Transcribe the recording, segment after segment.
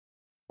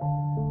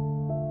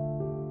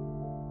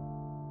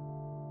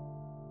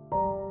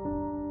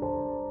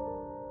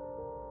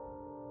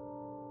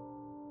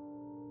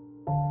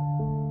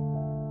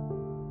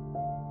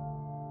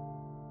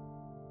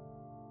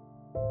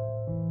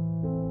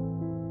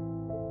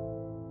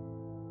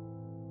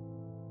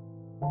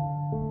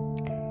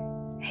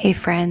Hey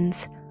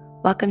friends,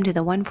 welcome to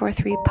the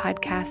 143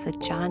 podcast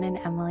with John and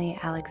Emily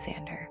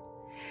Alexander.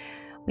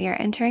 We are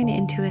entering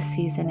into a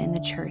season in the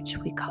church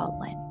we call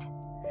Lent.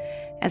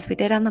 As we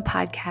did on the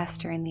podcast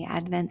during the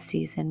Advent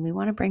season, we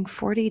want to bring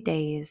 40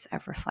 days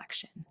of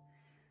reflection.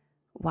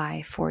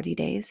 Why 40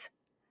 days?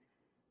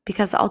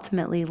 Because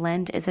ultimately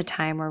Lent is a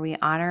time where we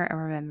honor and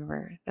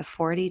remember the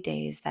 40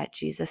 days that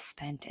Jesus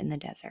spent in the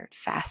desert,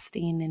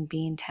 fasting and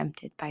being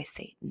tempted by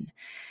Satan,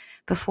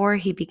 before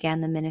he began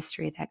the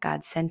ministry that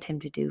God sent him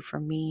to do for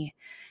me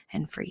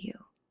and for you.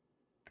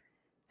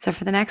 So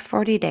for the next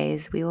 40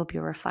 days, we will be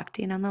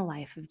reflecting on the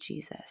life of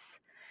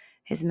Jesus,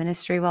 his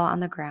ministry while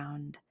on the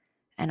ground,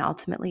 and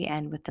ultimately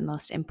end with the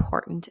most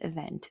important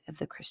event of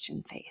the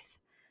Christian faith.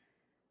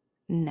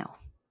 No,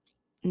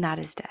 not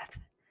his death,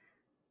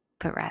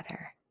 but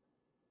rather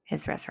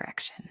his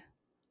resurrection.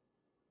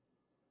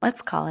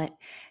 Let's call it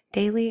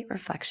Daily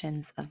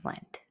Reflections of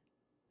Lent,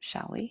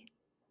 shall we?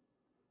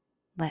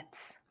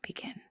 Let's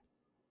begin.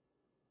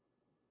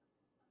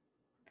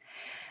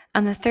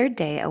 On the third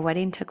day, a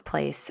wedding took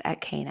place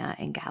at Cana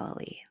in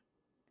Galilee.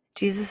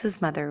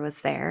 Jesus' mother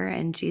was there,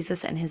 and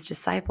Jesus and his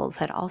disciples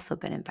had also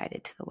been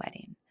invited to the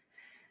wedding.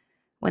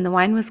 When the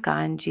wine was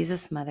gone,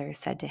 Jesus' mother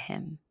said to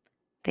him,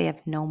 "They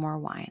have no more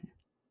wine."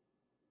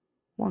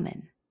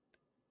 "Woman,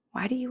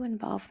 why do you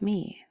involve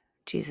me?"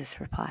 Jesus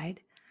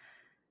replied.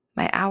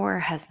 "My hour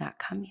has not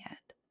come yet."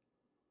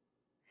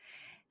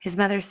 His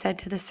mother said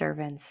to the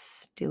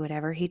servants, "Do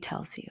whatever he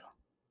tells you."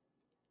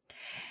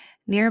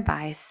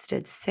 Nearby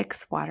stood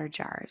 6 water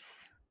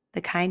jars, the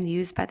kind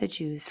used by the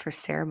Jews for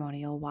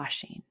ceremonial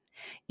washing,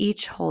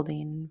 each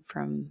holding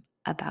from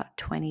about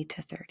 20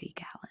 to 30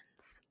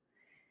 gallons.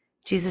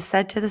 Jesus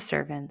said to the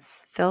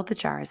servants, "Fill the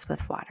jars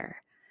with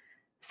water."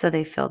 So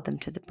they filled them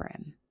to the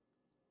brim.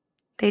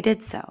 They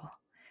did so,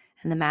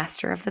 and the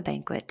master of the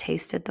banquet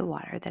tasted the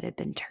water that had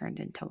been turned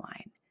into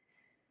wine.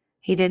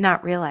 He did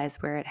not realize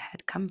where it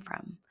had come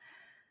from.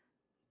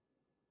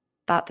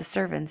 Thought the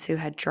servants who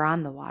had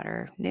drawn the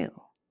water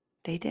knew.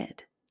 They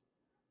did.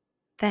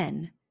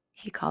 Then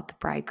he called the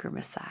bridegroom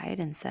aside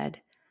and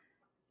said,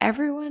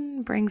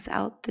 "Everyone brings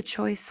out the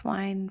choice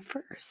wine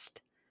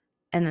first,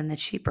 and then the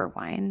cheaper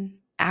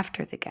wine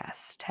after the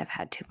guests have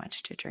had too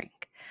much to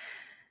drink.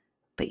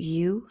 But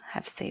you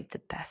have saved the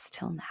best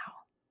till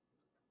now."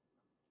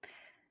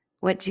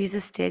 What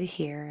Jesus did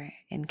here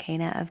in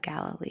Cana of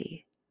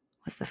Galilee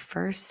was the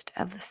first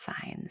of the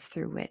signs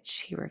through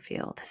which he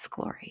revealed his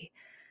glory,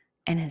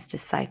 and his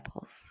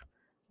disciples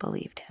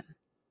believed him.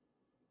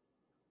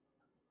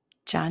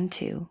 John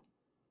 2,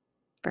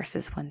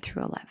 verses 1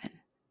 through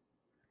 11.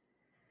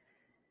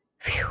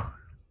 Phew,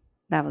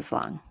 that was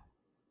long.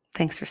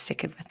 Thanks for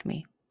sticking with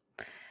me.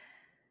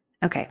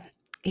 Okay,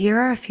 here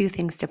are a few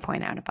things to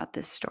point out about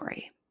this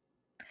story.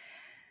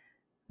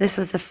 This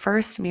was the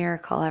first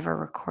miracle ever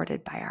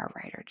recorded by our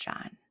writer,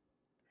 John.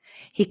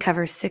 He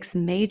covers 6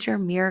 major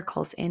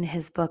miracles in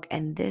his book,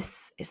 and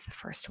this is the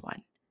first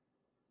one.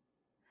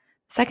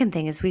 Second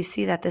thing is we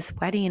see that this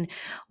wedding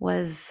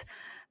was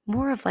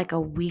more of like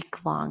a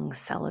week-long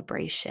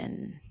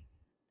celebration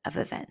of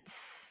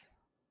events.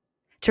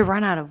 To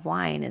run out of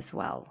wine is,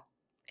 well,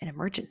 an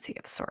emergency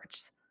of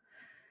sorts.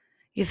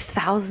 You have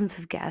thousands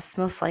of guests,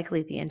 most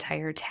likely the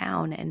entire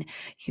town, and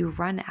you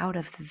run out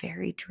of the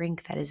very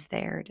drink that is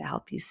there to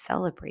help you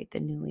celebrate the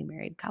newly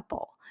married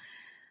couple.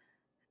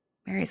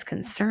 Mary's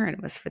concern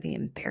was for the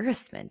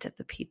embarrassment of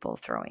the people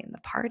throwing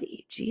the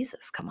party.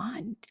 Jesus, come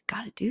on, you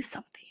gotta do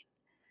something.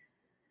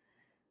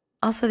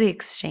 Also, the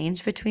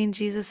exchange between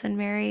Jesus and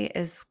Mary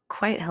is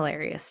quite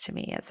hilarious to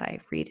me as I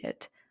read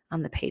it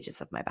on the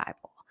pages of my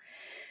Bible.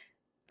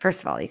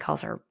 First of all, he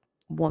calls her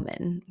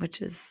woman,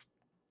 which is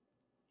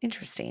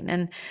interesting.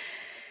 And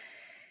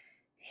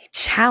he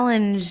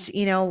challenged,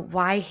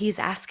 why he's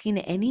asking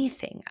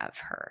anything of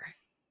her.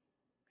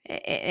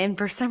 And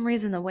for some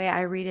reason, the way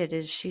I read it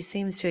is she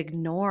seems to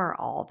ignore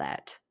all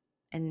that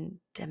and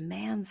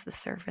demands the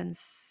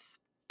servants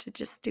to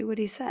just do what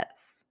he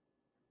says.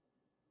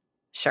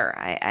 Sure,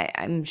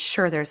 I'm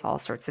sure there's all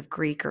sorts of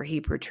Greek or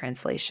Hebrew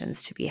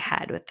translations to be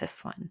had with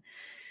this one,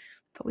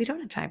 but we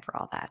don't have time for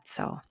all that,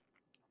 so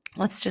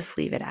let's just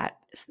leave it at,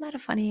 isn't that a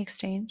funny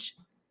exchange?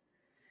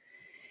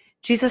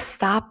 Jesus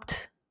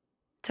stopped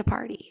to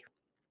party.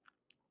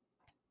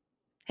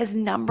 His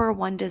number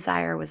one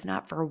desire was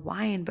not for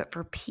wine, but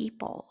for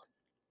people.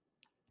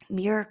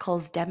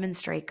 Miracles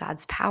demonstrate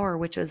God's power,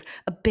 which was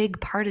a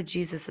big part of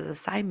Jesus'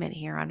 assignment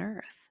here on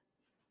earth.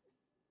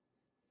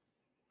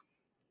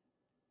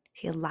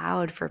 He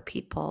allowed for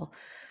people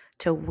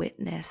to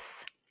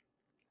witness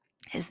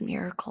his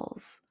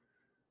miracles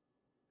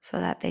so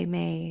that they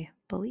may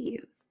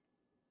believe.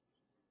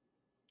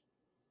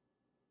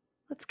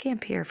 Let's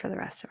camp here for the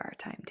rest of our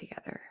time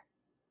together.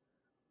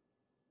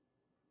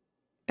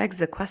 Begs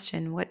the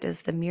question, what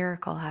does the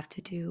miracle have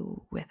to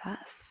do with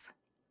us?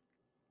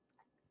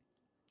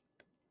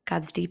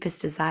 God's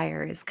deepest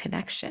desire is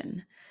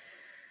connection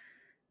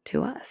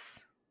to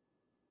us.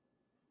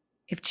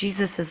 If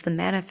Jesus is the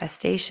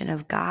manifestation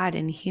of God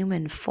in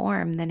human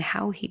form, then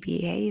how he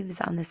behaves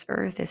on this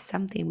earth is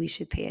something we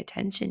should pay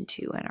attention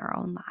to in our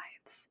own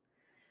lives.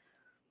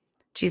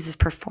 Jesus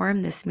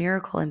performed this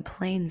miracle in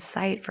plain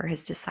sight for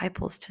his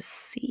disciples to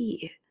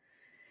see,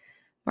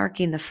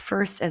 marking the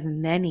first of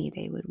many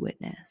they would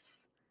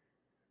witness.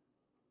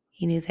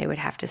 He knew they would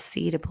have to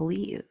see to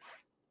believe.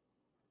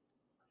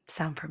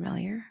 Sound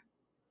familiar?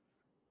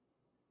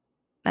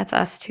 That's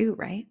us too,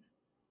 right?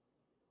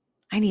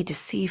 I need to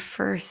see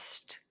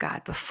first,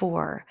 God,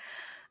 before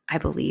I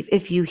believe.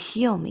 If you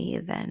heal me,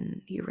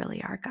 then you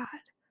really are God.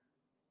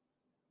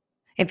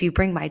 If you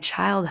bring my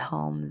child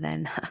home,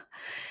 then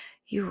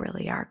you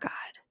really are God.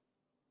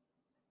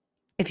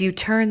 If you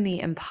turn the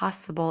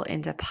impossible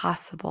into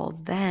possible,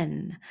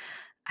 then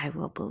I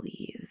will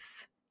believe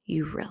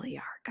you really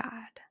are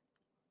God.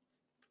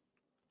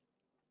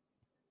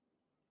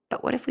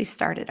 But what if we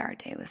started our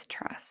day with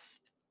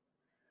trust?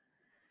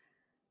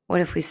 What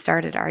if we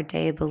started our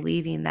day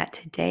believing that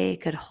today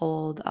could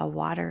hold a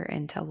water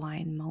into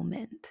wine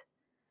moment?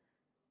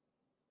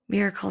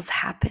 Miracles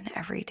happen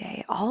every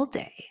day, all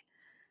day.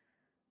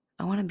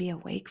 I want to be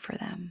awake for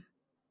them.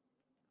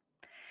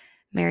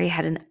 Mary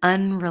had an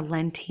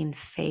unrelenting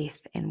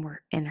faith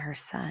in her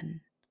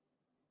son.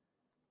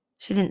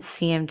 She didn't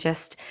see him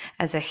just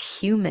as a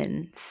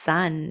human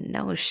son.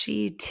 No,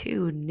 she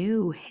too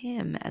knew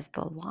him as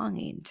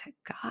belonging to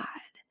God.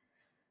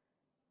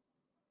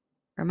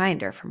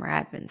 Reminder from our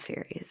Advent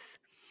series.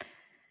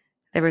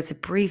 There was a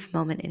brief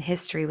moment in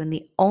history when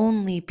the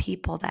only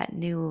people that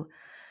knew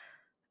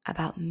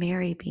about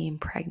Mary being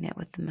pregnant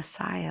with the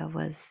Messiah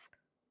was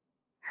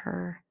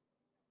her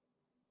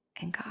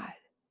and God.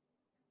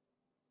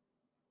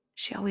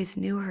 She always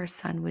knew her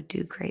son would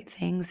do great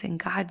things, and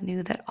God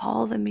knew that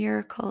all the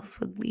miracles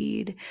would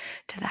lead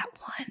to that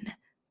one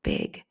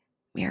big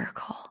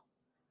miracle,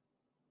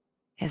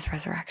 his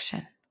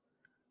resurrection.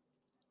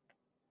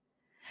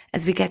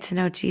 As we get to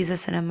know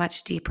Jesus in a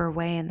much deeper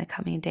way in the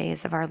coming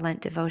days of our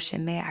Lent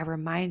devotion, may I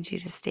remind you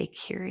to stay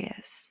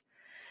curious.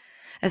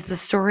 As the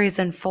stories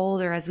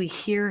unfold or as we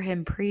hear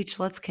him preach,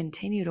 let's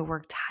continue to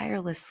work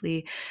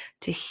tirelessly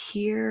to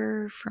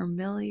hear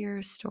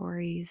familiar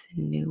stories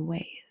in new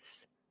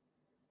ways.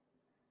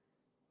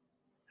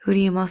 Who do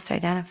you most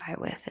identify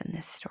with in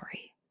this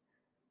story?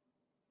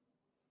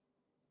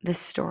 This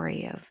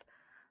story of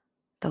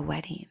the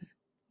wedding,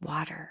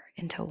 water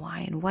into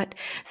wine. What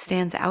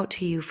stands out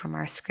to you from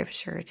our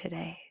scripture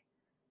today?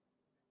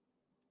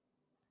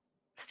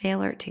 Stay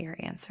alert to your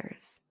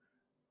answers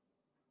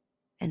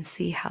and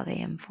see how they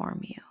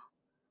inform you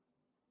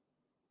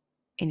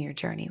in your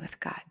journey with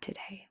God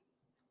today.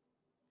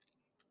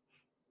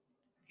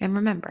 And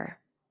remember,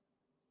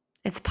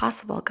 it's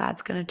possible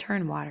God's going to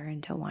turn water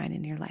into wine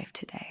in your life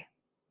today.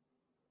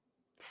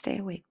 Stay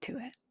awake to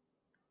it.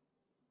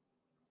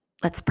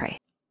 Let's pray.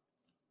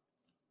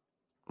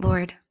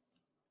 Lord,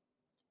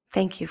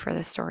 thank you for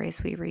the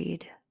stories we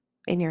read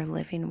in your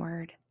living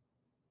word.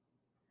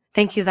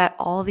 Thank you that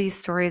all these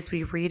stories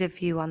we read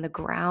of you on the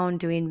ground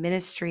doing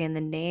ministry in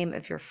the name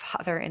of your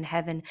Father in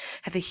heaven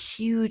have a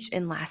huge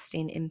and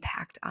lasting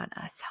impact on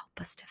us. Help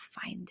us to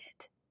find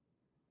it.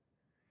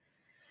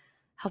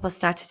 Help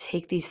us not to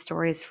take these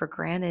stories for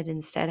granted.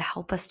 Instead,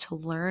 help us to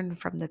learn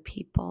from the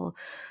people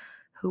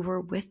who were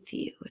with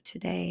you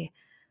today.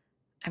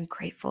 I'm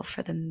grateful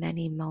for the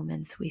many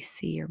moments we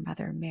see your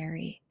mother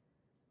Mary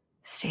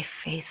stay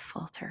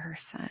faithful to her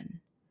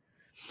son.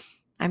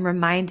 I'm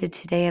reminded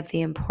today of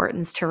the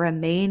importance to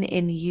remain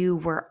in you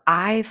where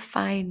I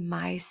find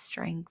my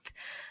strength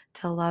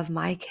to love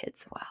my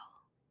kids well.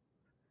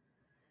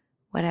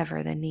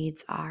 Whatever the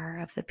needs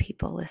are of the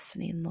people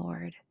listening,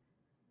 Lord,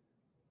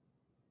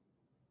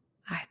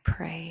 I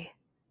pray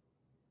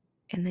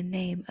in the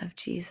name of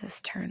Jesus,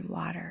 turn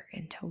water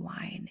into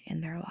wine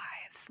in their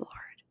lives, Lord.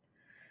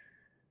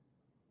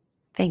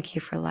 Thank you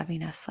for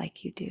loving us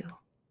like you do.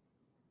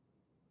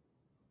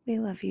 We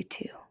love you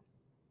too.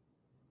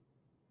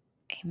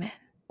 Amen.